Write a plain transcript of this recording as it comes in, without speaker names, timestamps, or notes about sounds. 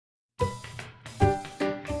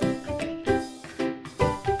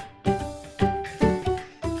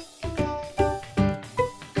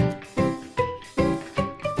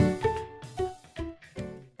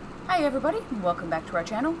Hey everybody, welcome back to our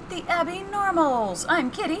channel, The Abby Normals. I'm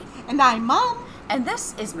Kitty. And I'm Mom. And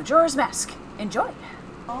this is Majora's Mask. Enjoy.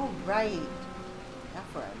 All right. Now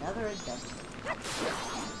for another adventure.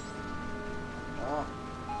 Oh,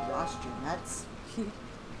 you lost your nuts.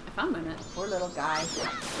 I found my nut. Poor little guy.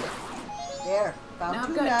 There, found Now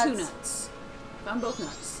two I've got nuts. 2 nuts. Found both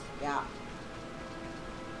nuts. Yeah.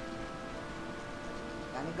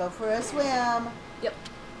 Gonna go for a swim. Yep.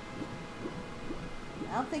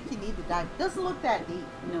 I don't think you need to dive. Doesn't look that deep.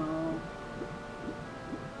 No.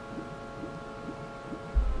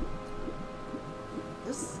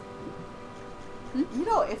 This, you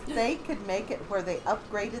know, if they could make it where they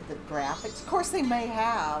upgraded the graphics, of course they may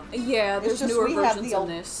have. Yeah, It's there's just newer we have versions the of old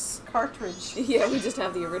this. cartridge. Yeah, we just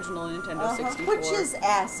have the original Nintendo 64. Which is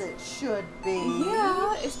as it should be.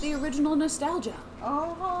 Yeah, it's the original nostalgia.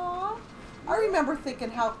 Uh-huh. I remember thinking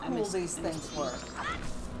how I cool miss these things these. were.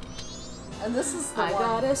 And this is the I one.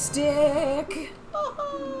 got a stick.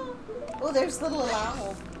 Oh, there's little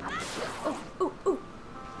owl. Oh, ooh, ooh.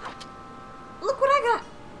 Look what I got.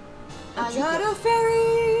 What'd I you got get? a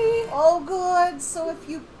fairy. Oh, good. So if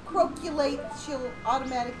you croculate, she'll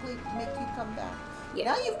automatically make you come back. Yeah.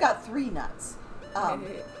 Now you've got 3 nuts. 3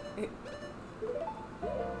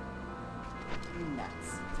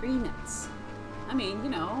 nuts. 3 nuts. I mean, you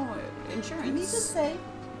know, insurance. You need to save.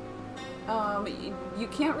 You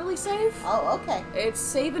can't really save. Oh, okay. It's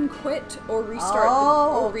save and quit or restart.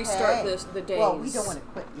 Oh, restart okay. the days. Well, we don't want to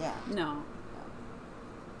quit yet. No.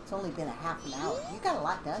 It's only been a half an hour. You got a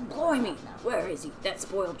lot done. Blimey, where is he? That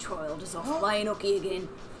spoiled child is off flying hooky again.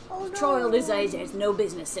 Oh, no. Child is there's no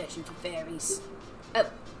business session for fairies. Oh,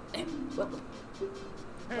 well,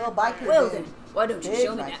 Little biker well dude. then, why don't you Big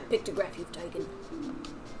show me biker. that pictograph you've taken?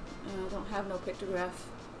 I don't have no pictograph.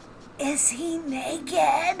 Is he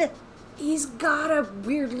naked? He's got a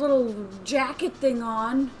weird little jacket thing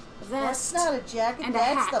on. That's Vest. not a jacket. And a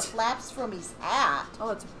That's hat. the flaps from his hat. Oh,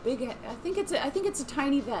 it's a big. I think it's a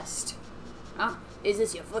tiny vest. Ah, is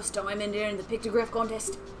this your first time entering the pictograph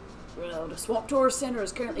contest? Well, the Swamp Tourist Center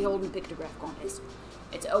is currently holding a pictograph contest.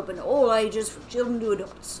 It's open to all ages, from children to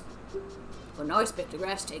adults. For nice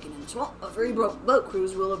pictographs taken in the swamp, a free boat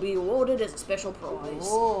cruise will be awarded as a special prize.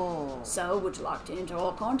 Oh. So, would you like to enter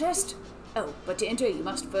our contest? Oh, but to enter, you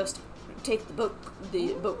must first take the boat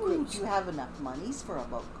cruise. Do you have enough monies for a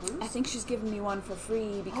boat cruise? I think she's giving me one for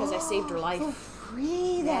free because I saved her life. For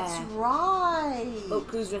free, that's Yeah. right. Boat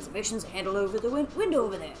cruise reservations are handled over the window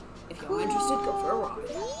over there. If you're interested, go for a ride.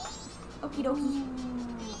 Okie dokie.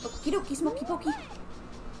 Okie dokie, smoky pokey.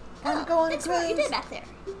 Wanna go on a That's what you cruise? did back there.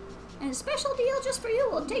 And a special deal just for you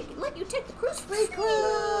will let you take the cruise for Free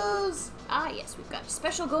cruise. Ah, yes, we've got a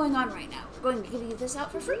special going on right now. We're going to give you this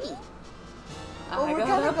out for free. Oh, I we're got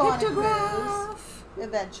gonna a go on a pictograph.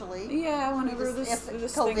 Eventually. Yeah, whenever If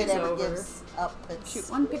this COVID thing is ever over. gives up its... Shoot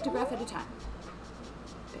one pictograph at a time.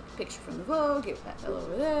 Pick a picture from the Vogue, give that fellow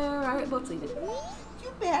over there. Alright, boat's leaving. Can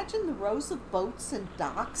you imagine the rows of boats and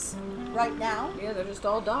docks right now? Yeah, they're just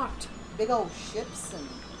all docked. Big old ships and...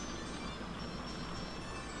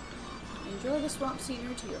 Enjoy the swamp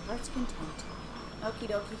scenery to your heart's content. Okie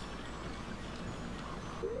dokie.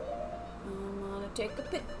 I'm gonna take a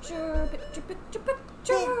picture.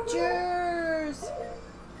 Pictures!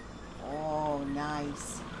 Oh,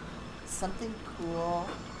 nice. Something cool.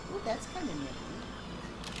 Oh, that's kind of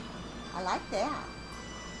nifty. I like that.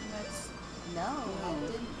 That's No,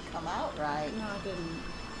 that didn't come out right. no, I didn't.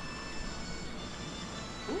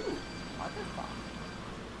 Ooh, waterfall.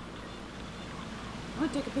 I'm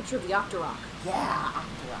gonna take a picture of the Octorok. Yeah,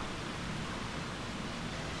 Octorok.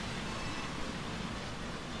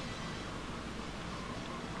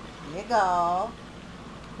 There you go.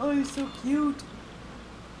 Oh, he's so cute.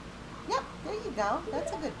 Yep, there you go.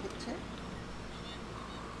 That's a good picture.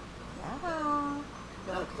 Yeah.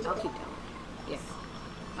 Okay, I'll keep telling. Yeah.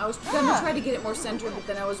 I was gonna try to get it more centered, but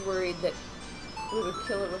then I was worried that we would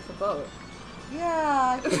kill it with the boat.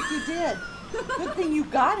 Yeah, I think you did. Good thing you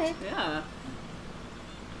got it. Yeah.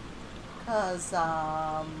 Cause,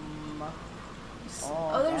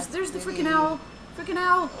 Oh, that's there's the pretty. freaking owl. Freaking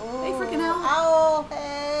owl. Oh, Hey, freaking owl. Owl,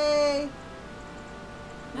 hey.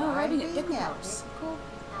 No, riding at Dickle at Palace. Dickle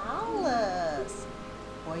Palace.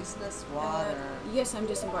 Poisonous water. Yes, I'm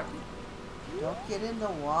disembarking. Don't get in the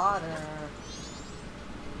water.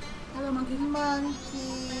 Hello, monkey.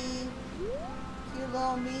 Monkey. Cute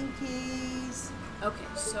little minkies. Okay,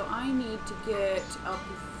 so I need to get up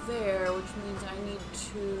there, which means I need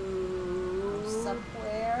to...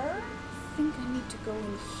 Somewhere. I think I need to go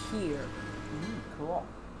in here. Cool.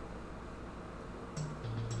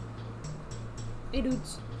 Hey,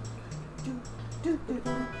 dudes.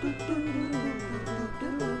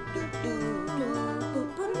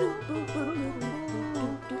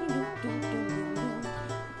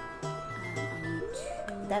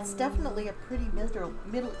 That's definitely a pretty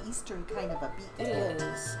Middle Eastern kind of a beat. It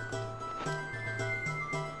is.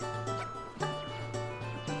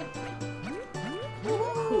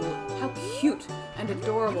 Cool. How cute and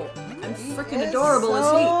adorable and freaking adorable is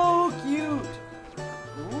he? So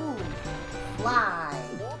cute. Ooh, fly.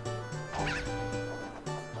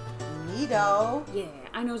 Neato. Yeah,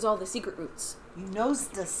 I knows all the secret routes. You knows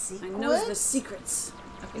the secrets. I knows the secrets.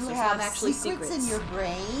 Okay, You so it's have not actually secrets in your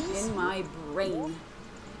brains. In my brain.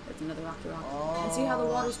 That's another rock to rock. Oh. And see how the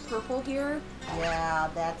water's purple here? Yeah,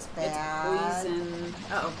 that's bad. It's poison.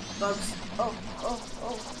 Uh-oh, bugs.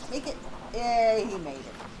 Oh. Make it. Yeah, he made it.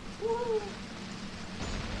 Woo.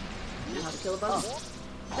 You know how to kill the bugs?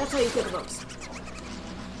 That's how you kill the bugs.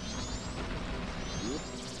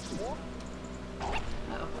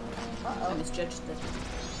 Uh-oh. I misjudged the...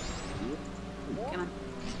 Come on.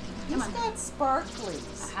 He's got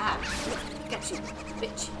sparklies. Aha. Got you,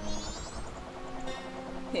 bitch.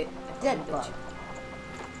 Hit. Dead bug.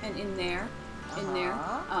 And in there,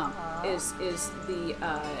 is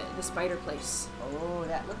the spider place. Oh,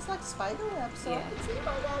 that looks like spider web. So Yeah. I can see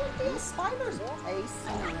why that would be a spider's place.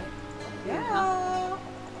 I know, right? Yeah.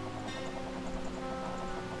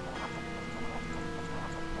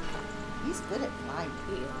 He's good at flying.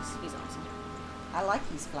 He is. He's awesome. I like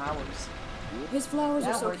these flowers. His flowers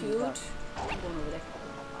Now are so where'd he cute. go? I'm going over there.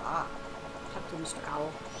 Ah, Talk to Mr.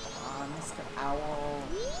 Owl. Mr. Owl.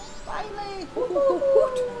 Finally.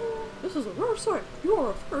 What? This is a rare sight. You are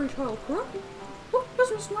a fairy child, correct? What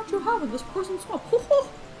business might you have in this poison swamp? Ho ho!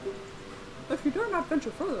 If you dare not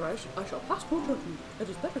venture further, I shall pass no judgment. It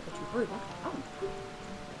is better that you hurry back to town.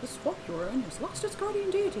 The swamp you are in has lost its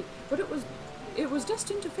guardian deity, but it was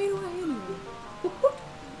destined to fade away anyway. What?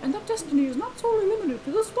 And that destiny is not solely limited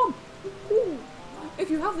to the swamp. Ooh. If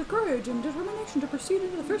you have the courage and determination to proceed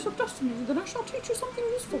into the face of destiny, then I shall teach you something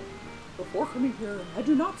useful. Before coming here, had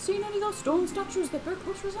you not seen any of those stone statues that bear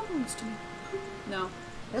close resemblance to me? No,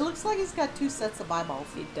 It looks like he's got two sets of eyeballs.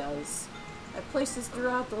 he does. At places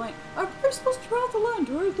throughout the land. I have places throughout the land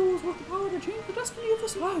to aid those with the power to change the destiny of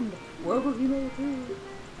this land, wherever he may appear.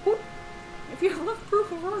 But if you have left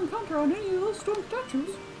proof of our encounter on any of those stone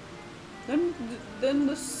statues, then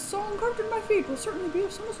the song carved in my feet will certainly be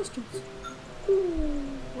of some assistance. Ooh,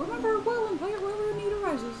 remember it well and play it wherever a need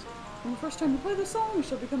arises. And the first time you play this song, we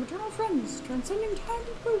shall become eternal friends, transcending time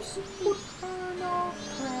and space. Eternal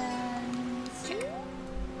friends. Check.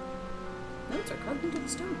 Notes are carved into the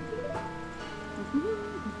stone.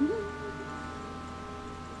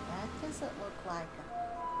 That doesn't look like a...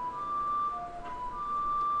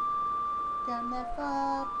 Down left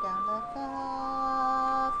up, down left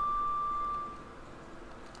up.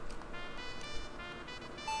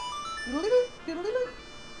 Doodle-doo, doodle-doo.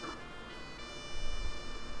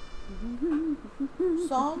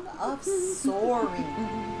 Song of Soaring.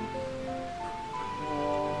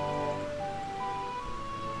 Whoa.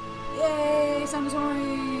 Yay! Sound of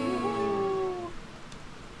soaring!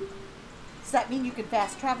 Does that mean you can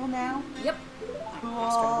fast travel now? Yep.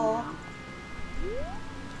 Cool.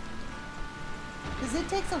 Because it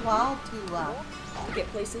takes a while to, Get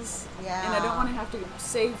places. yeah. And I don't want to have to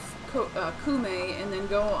save Kume and then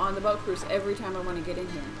go on the boat cruise every time I want to get in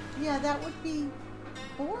here. Yeah, that would be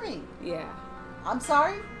boring. Yeah. I'm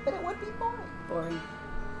sorry, but it would be boring. Boring.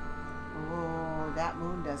 Oh, that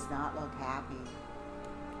moon does not look happy.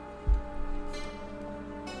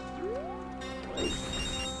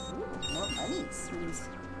 Ooh, more monies. Nice.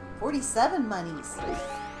 47 monies.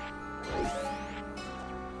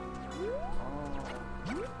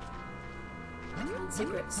 I found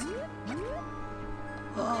secrets.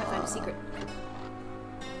 I found a secret.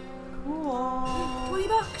 Cool. 20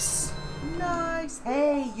 bucks! Nice.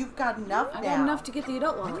 Hey, you've got enough I now. got enough to get the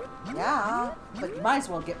adult one. Yeah, but you might as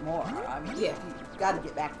well get more. I mean, Yeah. you've got to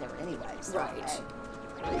get back there anyway. So, Right. hey.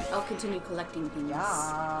 I'll continue collecting things.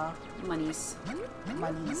 Yeah. Monies.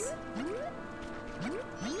 Monies.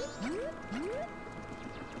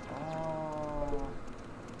 Oh.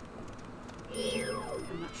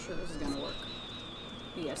 I'm not sure this is gonna work.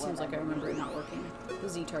 Yeah, seems like I remember it not working. The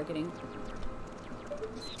Z targeting.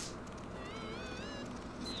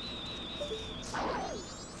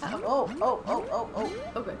 Oh.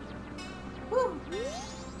 Okay. Woo.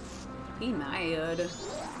 He mad.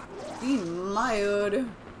 He mad.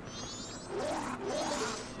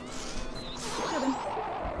 Kevin.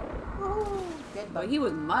 Woo. Dead But bug. he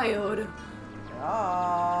was mad.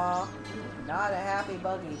 Aw. Not a happy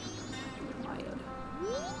buggy. Mad.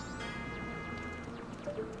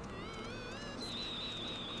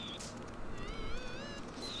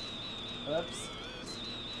 Oops.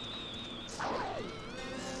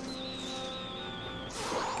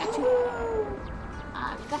 Got you.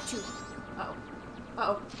 I got you. Uh-oh.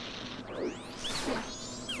 Uh-oh. Yeah.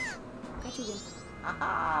 Got you again.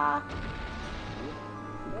 Aha!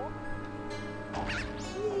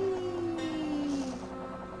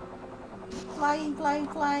 Flying, flying,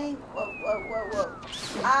 flying. Whoa, whoa, whoa, whoa.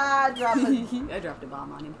 Ah, dropping I dropped a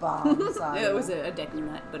bomb on him. bombs on It him. was a deck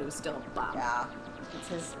nut, but it was still a bomb. Yeah.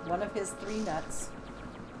 It's one of his 3 nuts.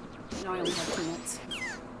 Now I only have 2 nuts.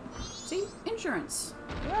 See? Insurance.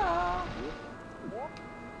 Yeah.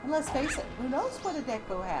 And let's face it, who knows what a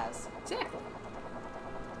deco has? Exactly.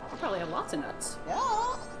 I probably have lots of nuts.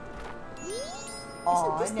 Yeah.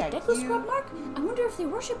 Isn't this the Deco cute? scrub mark? I wonder if they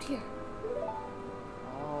worshipped here.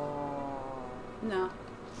 Oh, No.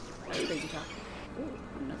 That's crazy talk. Ooh,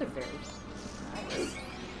 another fairy. nice.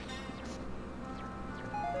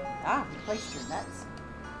 Ah, replaced your nuts.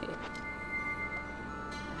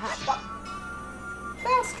 Aha.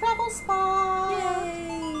 Fast travel spot!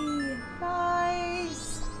 Yay!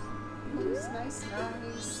 Nice! Nice, nice,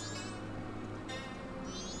 nice.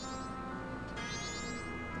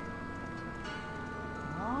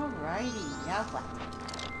 Alrighty, now what?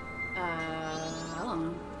 I don't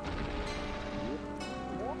know.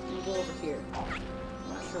 We'll go over here.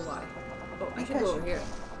 I'm not sure why. Oh, I should Because go over here.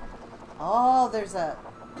 Oh, there's a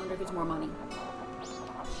I wonder if it's more money.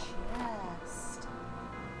 chest.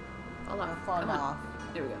 Fall off. Fall Come on. off.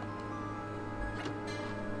 There we go.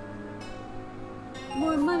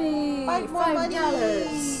 More money! Five more $5.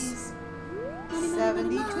 monies. Money, money,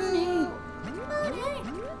 72. money,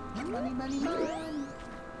 Money, money, money.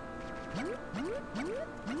 Do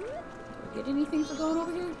I get anything for going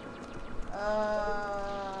over here?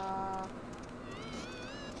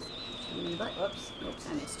 But, Whoops. oops,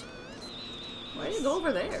 I missed. Why did you go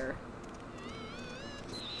over there?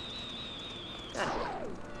 Got it.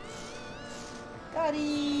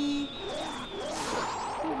 Gotti.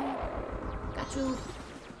 Got you.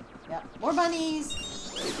 Yep. More monies.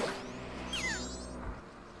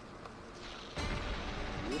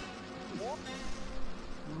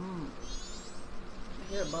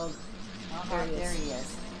 I hear a bug. Uh-huh, there he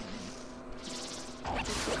is.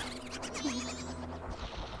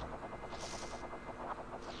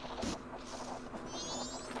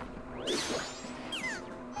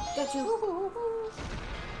 Got you.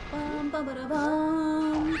 Bum, bum, ba, da,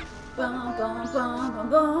 bum. Bum, bum, bum, bum,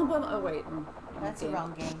 bum, bum. Oh, wait. That's the game.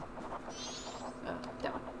 wrong game.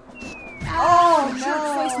 That one. Oh, Jerk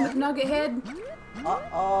face no. McNugget head.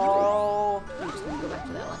 Uh-oh. I'm just gonna go back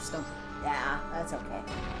to that last stump. Yeah, that's okay.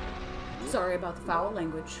 Sorry about the foul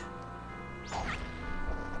language. I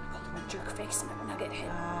called him a jerk face McNugget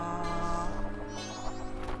head.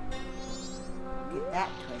 Get that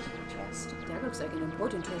treasure chest. That looks like an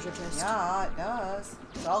important treasure chest. Yeah, it does.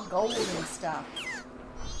 It's all gold and stuff.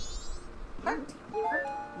 Heart. Heart.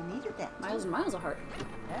 You needed that. Miles and miles of heart.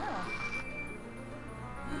 Yeah.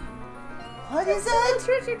 What is it?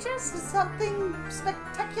 Treasure chest. Something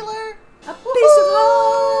spectacular? A piece of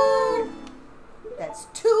heart. That's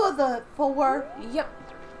 2 of the 4. Yep.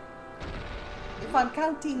 If I'm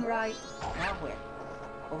counting right. Now where?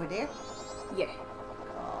 Over there? Yeah.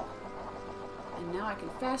 Oh. And now I can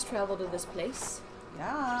fast travel to this place.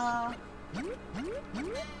 Yeah.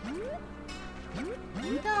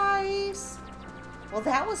 Nice. Well,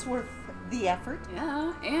 that was worth the effort.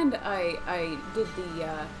 Yeah. And I did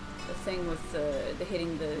the thing with the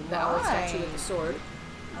hitting the owl statue with the sword.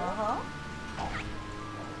 Uh-huh.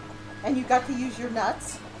 And you got to use your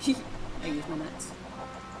nuts. I use my nuts.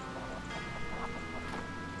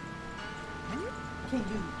 Do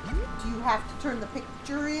you have to turn the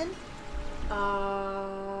picture in?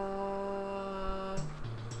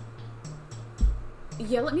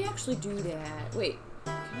 Yeah, let me actually do that. Wait,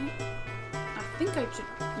 can I think I should,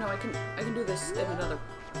 no, I can do this at another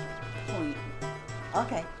point.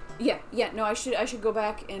 Okay. Yeah, no, I should go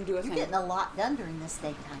back and do a You're thing. getting a lot done during this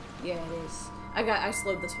daytime. Yeah, it is. I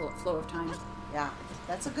slowed this flow of time. Yeah,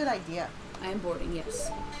 that's a good idea. I am boarding, yes.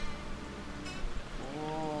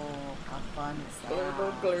 Oh, how fun is Glurbo,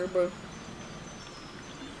 that? glurbo.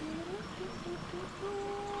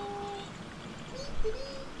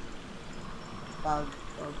 Bug.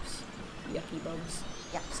 Bugs. Yucky bugs.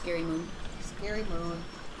 Yeah. Scary moon. Scary moon.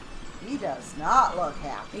 He does not look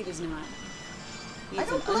happy. He does not. I He's an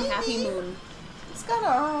don't blame unhappy him. moon. It's gonna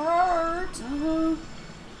hurt.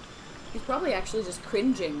 He's probably actually just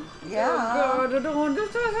cringing. Yeah. Oh God, I don't want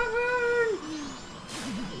this to happen.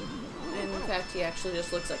 And in fact, he actually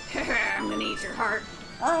just looks like, I'm gonna eat your heart.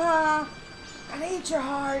 Gotta eat your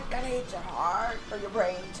heart, gotta eat your heart, or your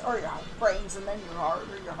brains, and then your heart,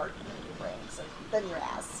 or your heart, and then your rings than your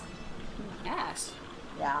ass. Ass.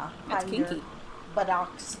 Yeah. That's behind your kinky.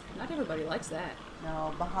 buttocks. Not everybody likes that.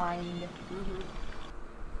 No, behind. Mm-hmm.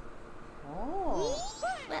 Oh.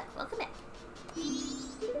 Well, welcome back.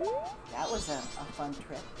 That was a fun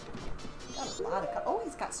trip. Got a lot of. Oh,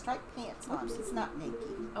 he's got striped pants on. He's not naked.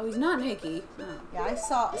 Oh, he's not naked. Oh. Yeah, I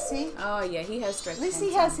saw. See? Oh, yeah, he has striped At least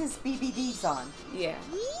pants he has on. his BBDs on. Yeah.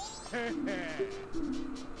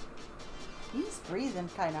 He's breathing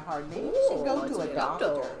kind of hard. Maybe we should go let's to a get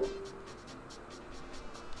doctor. up,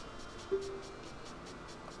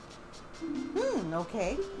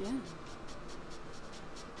 Okay. Yeah.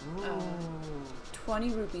 Ooh. 20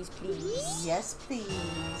 rupees, please. Yes,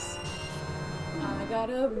 please. I got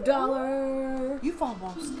 $1. You've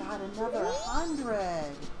almost got another 100.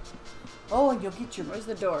 Oh, and you'll get your Where's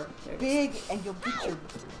the door? There it big, and you'll get your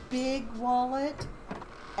big wallet,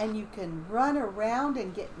 and you can run around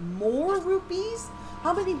and get more rupees.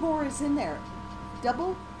 How many more is in there?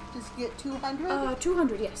 Double? Just get 200?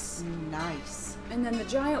 200, yes. Nice. And then the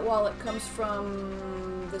giant wallet comes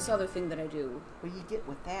from this other thing that I do. What do you get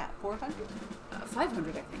with that? 400? 500,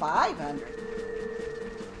 I think. 500.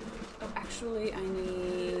 Oh, actually, I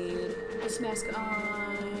need this mask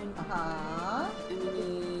on. Uh-huh. And I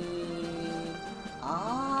need...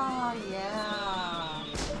 Ah, yeah.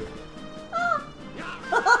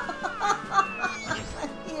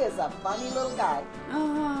 He is a funny little guy.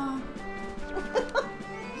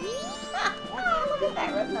 Look at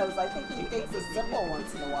that red nose. I think he takes a simple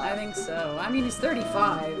once in a while. I think so. I mean, he's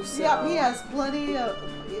 35, so... Yeah, he has plenty of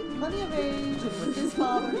age, and with his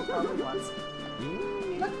father, he probably wants.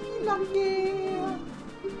 Lucky.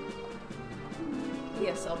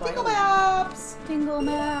 Yes, I'll buy Tingle one. maps. Tingle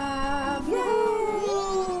map!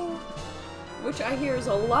 Yay! Which I hear is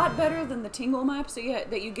a lot better than the tingle maps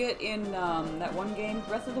that you get in that one game,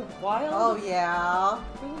 Breath of the Wild. Oh yeah.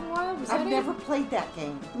 Breath of the Wild? Was that I've it? never played that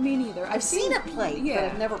game. Me neither. I've seen it played, yeah. but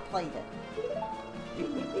I've never played it.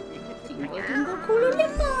 Tingle, tingle,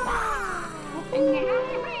 coololimba!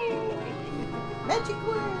 Magic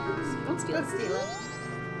words. Don't steal it. Don't steal it.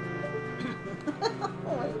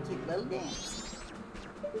 Oh, what a cute little dance.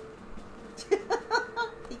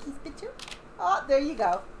 Pinky's picture. Oh, there you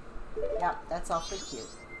go. Yep, that's awfully cute.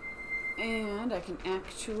 And I can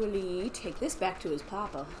actually take this back to his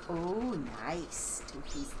papa. Oh, nice. To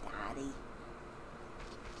his daddy.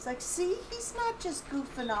 It's like, see, he's not just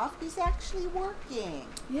goofing off. He's actually working.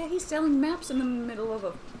 Yeah, he's selling maps in the middle of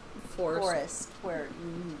a forest. Where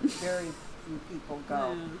very few people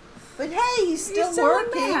go. Yeah. But hey, he's still selling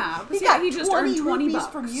working. maps. He Yeah, got he just 20 earned 20 rupees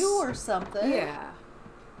bucks. from you or something. Yeah.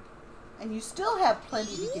 And you still have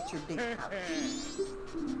plenty to get your big pouch.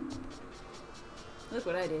 Look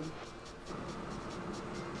what I did.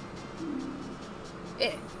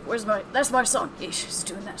 Yeah, that's my son. He's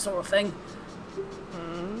doing that sort of thing.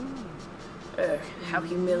 How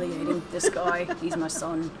humiliating, this guy. He's my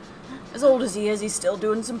son. As old as he is, he's still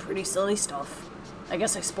doing some pretty silly stuff. I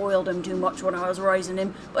guess I spoiled him too much when I was raising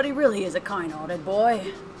him, but he really is a kind-hearted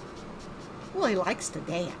boy. Well, he likes to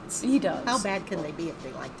dance. He does. How bad can they be if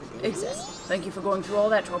they like to dance? Exactly. Thank you for going through all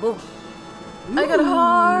that trouble. I got a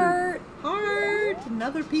heart. Heart.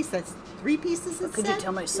 Another piece. That's 3 pieces. Could you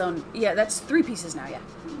tell my son? Yeah, that's 3 pieces now, yeah.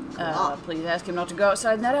 Cool. Please ask him not to go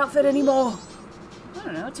outside in that outfit anymore. I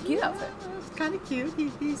don't know, it's a cute outfit. It's kind of cute.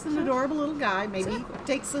 He's an adorable little guy. Maybe Exactly. he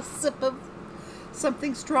takes a sip of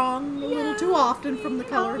something strong a little too often from the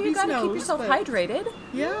color of his nose. You gotta keep yourself but- hydrated.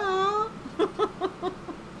 Yeah.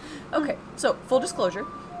 Okay, so full disclosure.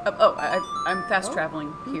 I'm fast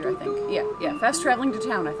traveling here, I think. Yeah, fast traveling to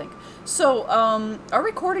town, I think. So, our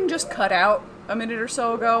recording just cut out a minute or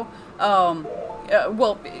so ago.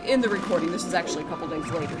 Well, in the recording, this is actually a couple days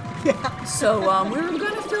later. Yeah. So, we were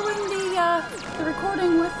gonna fill in the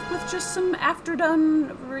recording with just some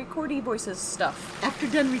after-done recordy voices stuff. After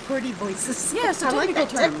done recording voices. Yeah, so I like technical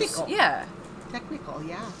that. terms. Technical. Yeah. Technical,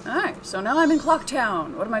 yeah. Alright, so now I'm in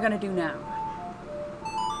Clocktown. What am I gonna do now?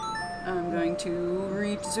 I'm going to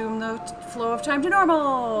resume the flow of time to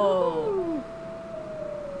normal.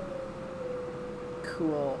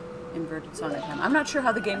 Cool. Inverted Sonic Time. I'm not sure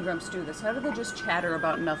how the Game Grumps do this. How do they just chatter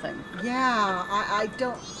about nothing? Yeah, I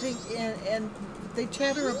don't think, and they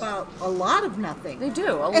chatter about a lot of nothing. They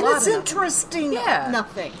do, a lot And of it's nothing. interesting Yeah.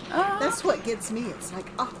 nothing. Uh-huh. That's what gets me. It's like,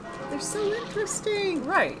 oh, they're so interesting.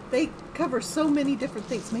 Right. They cover so many different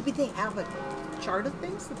things. Maybe they have a chart of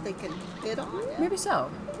things that they can hit on. Maybe so.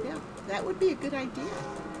 Yeah, that would be a good idea.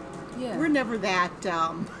 Yeah. We're never that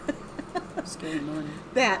Scary morning.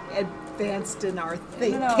 that advanced in our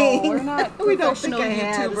thinking. No, we're not we don't think professional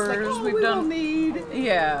ahead. It's like, YouTubers. oh, We've we done don't need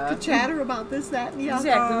yeah. to chatter about this, that, and the other.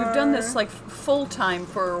 Exactly. We've done this like full time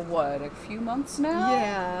for what, a few months now?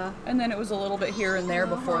 Yeah. And then it was a little bit here and there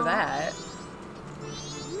before that.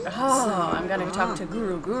 Oh, I'm gonna talk to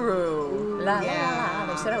Guru. La yeah.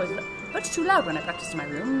 la. They said I was much too loud when I practiced in my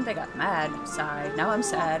room. They got mad. Sighed. Now I'm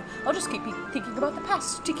sad. I'll just keep thinking about the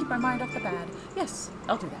past to keep my mind off the bad. Yes,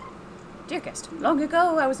 I'll do that. Dear guest, long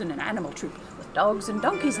ago I was in an animal troupe with dogs and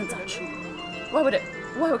donkeys and such.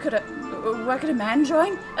 Why could a man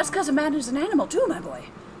join? That's 'cause a man is an animal too, my boy.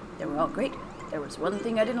 They were all great. There was one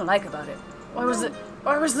thing I didn't like about it. Why was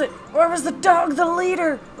the dog the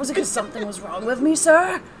leader? Was it 'cause something was wrong with me,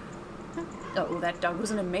 sir? Oh, that dog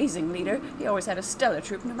was an amazing leader. He always had a stellar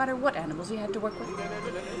troop, no matter what animals he had to work with.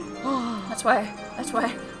 Oh, that's why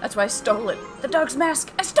I stole it. The dog's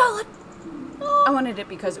mask. I stole it. I wanted it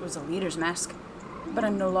because it was a leader's mask, but I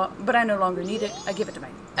no longer need it. I gave it to my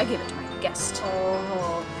guest.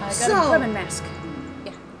 Oh, I got a Bremen mask.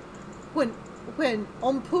 Yeah. When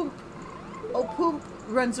Poop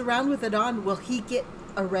runs around with it on, will he get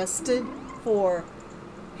arrested for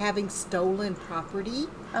having stolen property?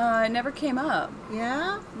 It never came up.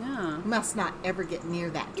 Yeah? No. Must not ever get near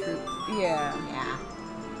that troop. Yeah. Yeah.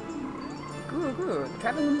 Guru, the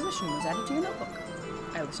traveling musician was added to your notebook.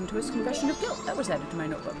 I listened to his confession of guilt. That was added to my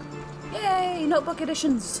notebook. Yay! Notebook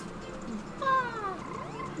editions. Ah,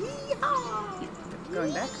 yeehaw.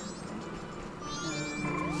 Going back.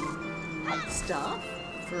 Stuff.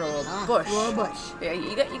 Throw a bush. Throw a bush. Yeah,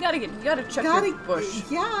 you gotta check your bush.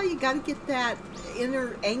 Yeah, you gotta get that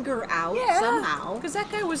inner anger out Yeah, somehow. because that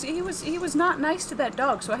guy was not nice to that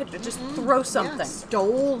dog, so I had to just throw something. Yeah,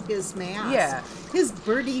 stole his mask. Yeah. His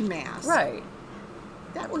birdie mask. Right.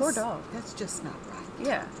 That Poor was dog. That's just not right.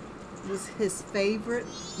 Yeah. It was his favorite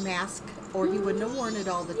mask, or he wouldn't have worn it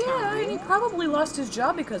all the Yeah, time. and he probably lost his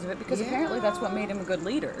job because of it, because Yeah. apparently that's what made him a good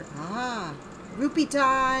leader. Ah, rupee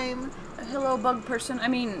time. Hello, bug person. I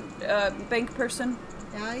mean, bank person.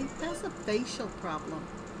 Yeah, he has a facial problem.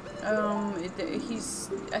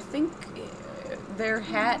 I think their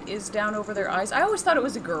hat is down over their eyes. I always thought it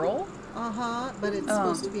was a girl. But it's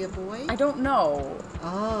supposed to be a boy. I don't know.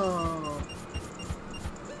 Oh.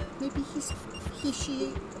 Maybe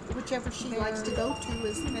she, whichever she likes to go to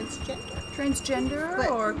is Transgender,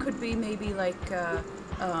 But- or it could be maybe like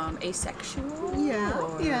asexual. Yeah,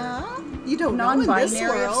 or yeah. You don't know in this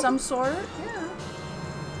non-binary of world. some sort. Yeah.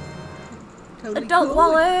 Totally Adult cool.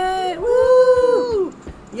 wallet. Woo!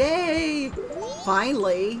 Yay!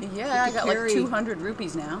 Finally. Yeah, I get to got like carry 200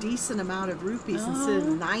 rupees now. decent amount of rupees instead of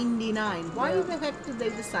 99. Why Yeah. the heck did they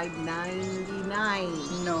decide 99?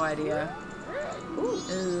 No idea. Ooh.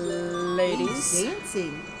 Ladies.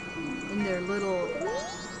 Dancing in their little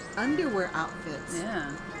underwear outfits.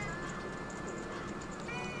 Yeah.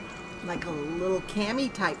 Like a little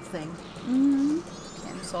cami type thing.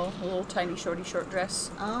 Camisole, a little tiny shorty short dress.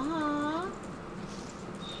 Little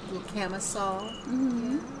camisole.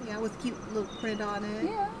 Yeah, with cute little print on it.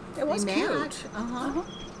 Yeah, it was They cute. match.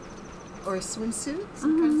 Or a swimsuit,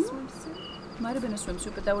 some kind of swimsuit. Might have been a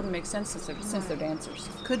swimsuit, but that wouldn't make sense since they're dancers.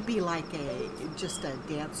 Could be like just a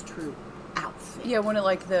dance troupe outfit. Yeah, one of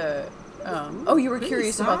like the. Oh, you were Pretty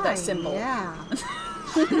curious about that sign, symbol. Yeah.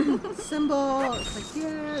 Symbol. It's like,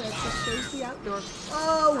 yeah, that just shows the outdoor.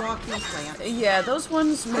 Oh, walking plants. Yeah, those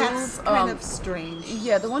ones move. That's kind of strange.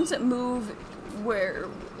 Yeah, the ones that move where,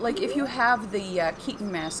 like, if you have the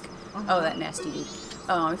Keaton mask. Oh, that nasty dude.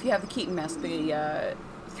 If you have the Keaton mask, the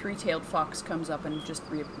three-tailed fox comes up and just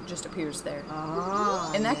appears there.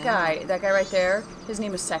 And that guy right there, his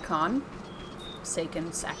name is Sakan,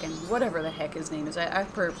 whatever the heck his name is. I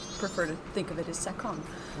prefer to think of it as Sakan.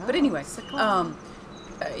 But anyway, Sakan.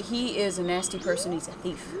 he is a nasty person. He's a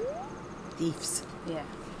thief. Thieves. Yeah,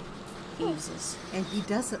 thieves. And he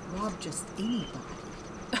doesn't rob just anybody.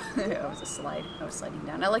 It was a slide. I was sliding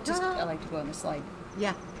down. I like to go on the slide.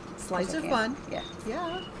 Yeah. Slides I are can. fun. Yeah.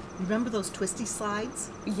 Yeah. Remember those twisty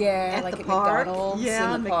slides? Yeah, At like the at park? McDonald's.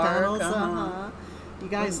 Yeah, in the park. McDonald's. You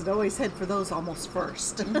guys would always head for those almost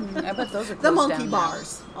first. I bet those are The closed monkey down now.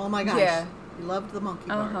 bars. Oh my gosh. Yeah. We loved the monkey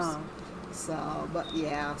bars. Uh-huh. So, but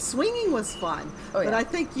yeah, swinging was fun. Oh, But yeah. I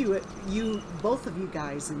think both of you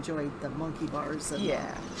guys enjoyed the monkey bars. And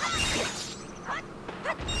Yeah.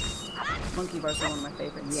 Monkey bars are one of my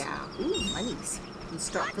favorites. Yeah. Ooh, monies. You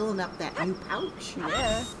start filling up that new pouch.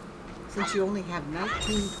 Yeah. Since you only have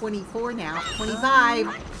 1924 now,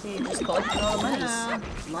 25. You just collecting all the monies. Yeah,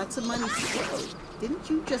 lots of money. Didn't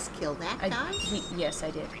you just kill that guy? Yes,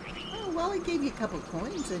 I did. Oh, well, it gave you a couple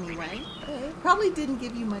coins anyway. Probably didn't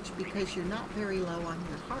give you much because you're not very low on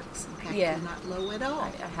your hearts. In fact, Yeah. you're not low at all.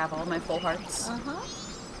 I have all my full hearts.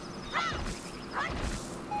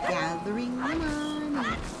 Gathering the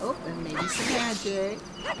money. Oh, and maybe some magic.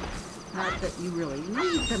 Not that you really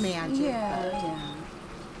need the magic. Yeah, but yeah.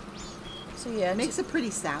 So yeah, it makes a pretty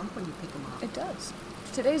sound when you pick them up. it does.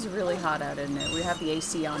 Today's really hot out, isn't it? We have the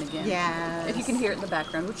AC on again. Yes. If you can hear it in the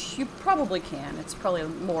background, which you probably can, it's probably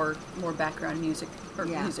more background music or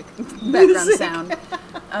Yeah. music, background sound.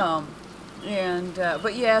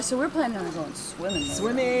 But yeah, so we're planning on going swimming. Later.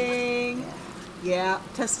 Swimming. Yeah. Yeah,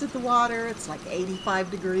 tested the water. It's like 85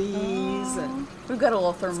 degrees. And We've got a little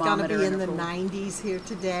it's going to thermometer. be in the pool. 90s here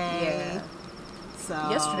today. Yeah. So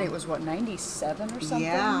Yesterday it was what, 97 or something?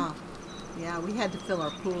 Yeah. Yeah, we had to fill our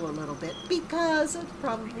pool a little bit because it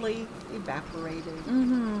probably evaporated.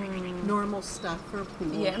 Mm-hmm. Normal stuff for a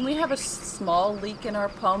pool. Yeah, and we have a small leak in our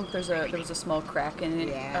pump. There was a small crack in it.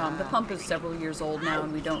 Yeah. The pump is several years old now,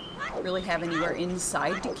 and we don't really have anywhere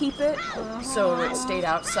inside to keep it. So it stayed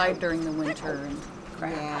outside during the winter and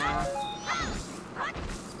cracked. Yeah.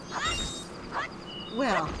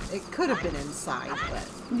 Well, it could have been inside, but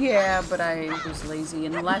Yeah, but I was lazy,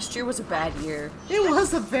 and last year was a bad year. it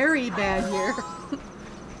was a very bad year.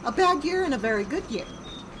 A bad year and a very good year.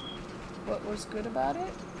 What was good about it?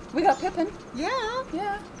 We got Pippin. Yeah,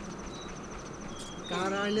 Yeah,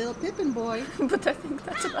 got our little Pippin boy. but I think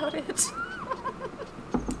that's about it.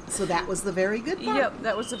 So that was the very good part. Yep,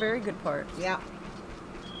 that was the very good part. Yeah.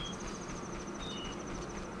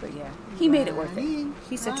 But yeah, he made it worth it. Running.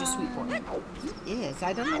 He's such a sweet boy. He is.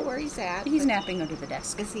 I don't know where he's at. He's but napping under the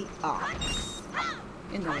desk. Is he? Oh.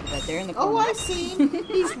 In the little bed there in the corner. Oh, I see him.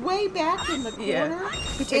 He's way back in the corner. Yeah.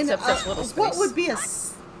 He takes In up such little space. What would be a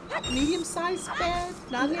medium-sized bed?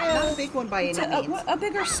 Not a big one by It's any means. a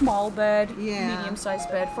bigger small bed, Yeah. medium-sized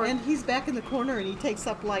bed for And he's back in the corner, and he takes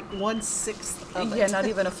up like 1/6 of it. yeah, not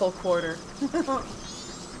even a full quarter.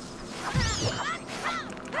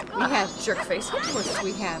 We have, Jerk face. of course,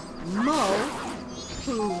 we have Mo,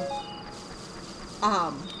 who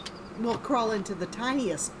will crawl into the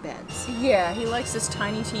tiniest beds. Yeah, he likes this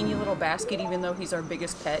tiny, teeny little basket, even though he's our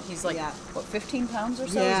biggest pet. He's like, Yeah. what, 15 pounds or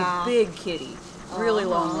so? Yeah. He's a big kitty. Really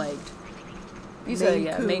long-legged. He's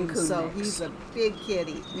a Maine Coon so mix. he's a big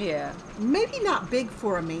kitty. Yeah. Maybe not big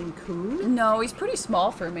for a Maine Coon. No, he's pretty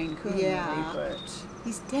small for a Maine Coon, Yeah. really,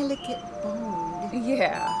 He's delicate boned, but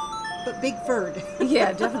yeah. but big furred.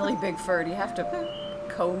 Yeah, definitely big furred. You have to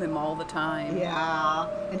comb him all the time. Yeah,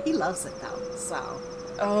 and he loves it though. So,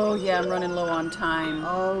 Oh, yeah, I'm running low on time.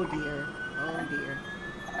 oh dear, oh dear.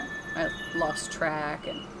 I lost track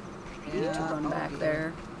and need to run oh back dear.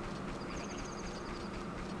 there.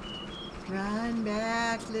 Run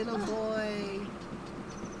back, little boy.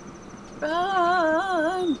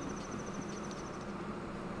 Run!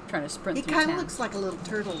 Trying to sprint He through kind town. of looks like a little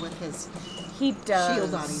turtle with his He does.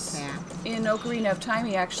 shield on his hat. In Ocarina of Time,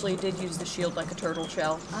 he actually did use the shield like a turtle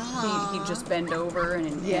shell. Ah. He'd just bend over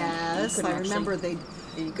and Yes, couldn't I remember actually- they'd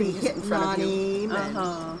you be couldn't get in hitting front on of you. him, and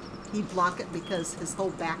Uh-huh. he'd block it because his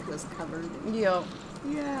whole back was covered. Yep.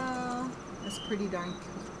 Yeah, that's pretty darn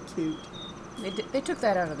cute. They took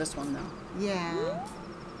that out of this one, though. Yeah.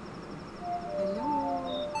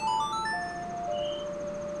 Hello.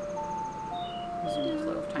 Resume the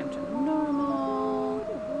flow of time to normal.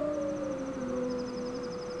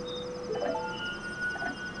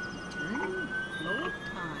 Turn flow of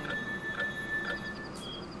time.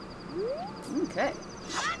 Okay.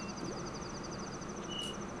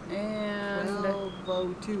 And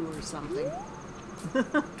 12:02 or something.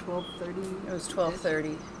 12:30. it was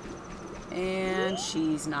 12:30. And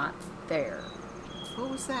she's not there. What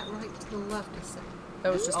was that right to the left? Is it?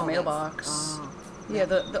 That was just a Oh, mailbox. Yeah,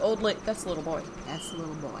 the old lady. That's the little boy. That's the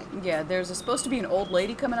little boy. Yeah, there's supposed to be an old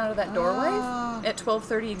lady coming out of that doorway Ah. at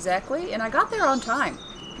 12:30 exactly, and I got there on time.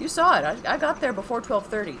 You saw it. I got there before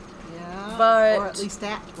 12:30. Yeah. But- or at least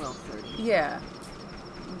at 12:30. Yeah,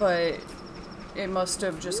 but it must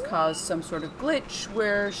have just caused some sort of glitch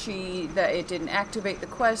where that it didn't activate the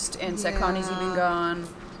quest, and Sakani's Yeah. even gone.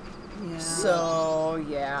 Yeah. So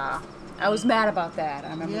yeah, I was mad about that.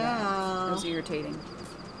 I remember that. Yeah. It was irritating.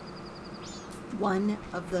 One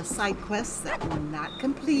of the side quests that were not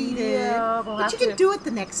completed. Yeah, we'll but have you can to- do it the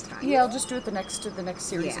next time. Yeah, I'll just do it the next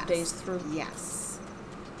series Yes. of days through, Yes.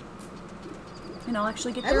 and I'll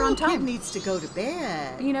actually get That there on little kid time. needs to go to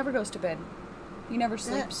bed. He never goes to bed. He never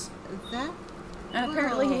sleeps. That And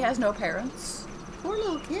apparently he wow. has no parents. poor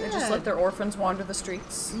little kid. They just let their orphans wander the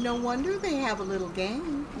streets. No wonder they have a little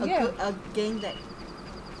gang. Yeah. A gang that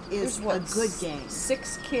is There's what, a good gang.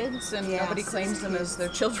 6 kids, and Yeah, nobody 6 claims them as kids. their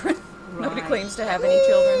children. Nobody Right. claims to have any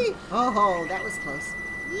children. Oh, that was close.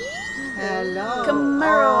 Hello.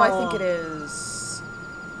 Camaro, I Oh. think it is.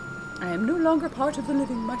 I am no longer part of the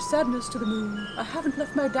living, my sadness to the moon. I haven't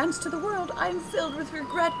left my dance to the world. I am filled with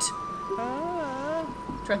regret.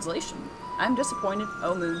 Translation. I'm disappointed.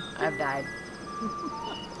 Oh, moon, I've died.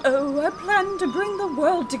 Oh, I plan to bring the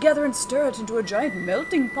world together and stir it into a giant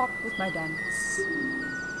melting pot with my dance.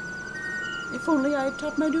 If only I had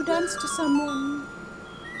taught my new dance to someone.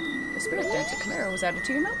 The spirit dance at Camaro was added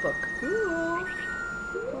to your notebook. Cool.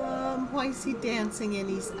 Why is he dancing in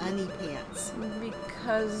his unny pants?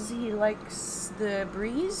 Because he likes the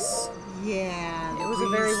breeze? Yeah. It was a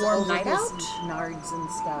very warm night his out. Nards and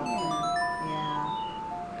stuff. Yeah.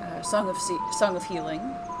 Song of healing.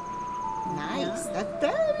 Nice. Yeah. That's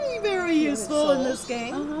very, very useful in this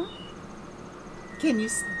game. Uh-huh. Can you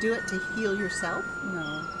do it to heal yourself?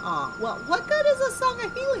 No. Oh, well, what good is a song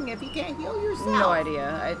of healing if you can't heal yourself? No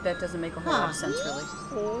idea. That doesn't make a whole lot of sense, really.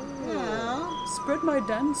 Yeah. Spread my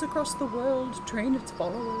dance across the world, train its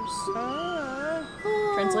followers.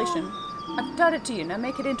 Translation. I've taught it to you, now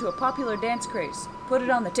make it into a popular dance craze. Put it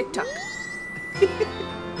on the TikTok.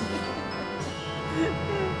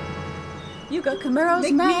 You got Camaro's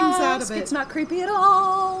Make memes mask. out of it. It's not creepy at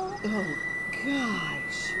all. Oh,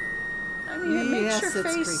 gosh. I mean, it makes Yes, your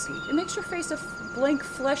it's face. creepy. It makes your face a blank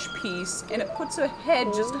flesh piece, and it puts a head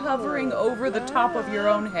just hovering over the top of your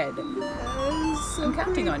own head. So I'm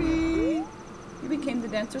counting on you. You became the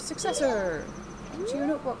dancer's successor. To your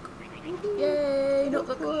notebook. Yay,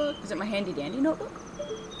 notebook. Is it my handy dandy notebook?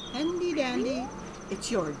 Handy dandy.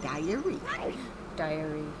 It's your diary.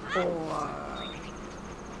 Diary. Or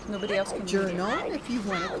Nobody else can journal, read it. if you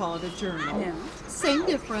want to call it a journal. Yeah. Same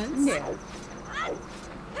difference. Yeah.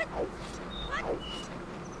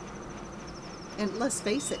 And let's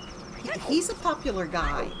face it, he's a popular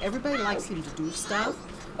guy. Everybody likes him to do stuff.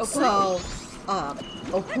 Oh, So,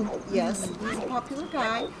 yes, he's a popular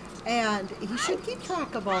guy, and he should keep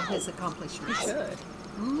track of all his accomplishments. You should.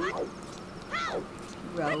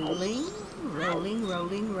 Rolling, rolling,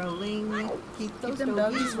 rolling, rolling. Keep those Keep them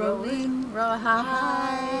doggies doggies rolling. rolling.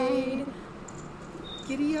 Rawhide.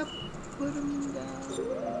 Giddy up, put them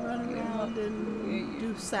down, run around and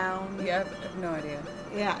do sound. Yeah, I have no idea.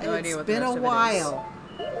 Yeah, No idea it's what the been rest a of it is. while.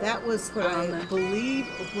 That was, Put it on I the- believe,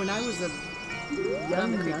 when I was a on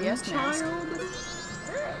young, the young creepiest mask. child.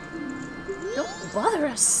 Don't bother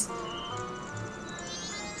us.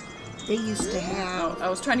 They used to have. Oh, I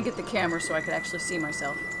was trying to get the camera so I could actually see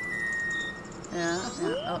myself. Yeah.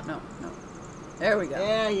 Oh, no. There we go.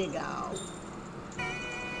 There you go.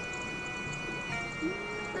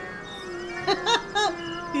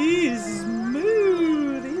 He's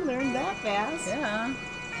smooth. He learned that fast. Yeah.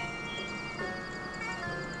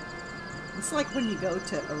 It's like when you go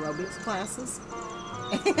to aerobics classes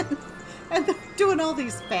and they're doing all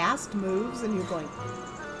these fast moves, and you're going,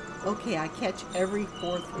 okay, I catch every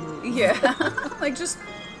fourth move. Yeah. Like, just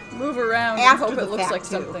move around After and hope the it looks fact, like too.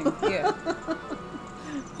 something. Yeah.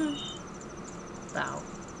 Wow.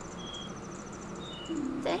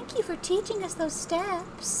 Thank you for teaching us those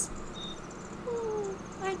steps. Oh,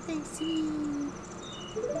 aren't they sweet?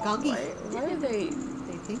 Doggy. Why are they...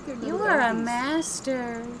 They think they're You little are a doggies.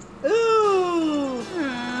 master. Ooh!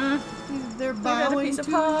 They're I got a bowing piece of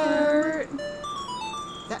to him. heart.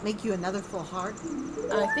 That make you another full heart?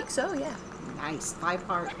 I think so, yeah. Nice. 5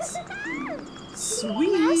 hearts.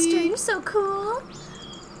 Sweet. Master, you're so cool.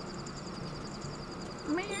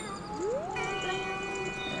 Yeah,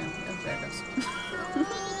 there it goes.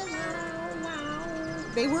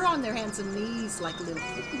 They were on their hands and knees like little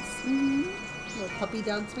kitties. Mm-hmm. Little puppy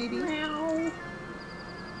dogs, maybe. Meow.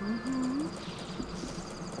 Mm-hmm.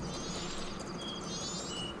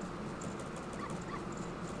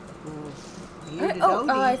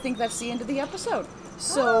 I think that's the end of the episode.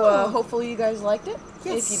 So hopefully you guys liked it.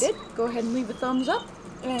 Yes. If you did, go ahead and leave a thumbs up.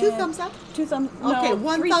 2 thumbs up? 2 thumbs. Okay, No,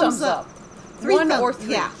 1 3 thumbs up. 3 1 thumb- or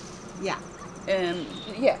 3. Yeah. Yeah. And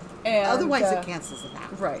yeah. And Otherwise, it cancels it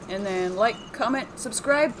out. Right. And then like, comment,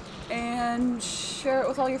 subscribe, and share it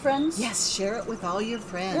with all your friends. Yes, share it with all your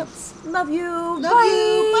friends. Love you. Love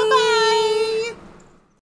you. Bye-bye.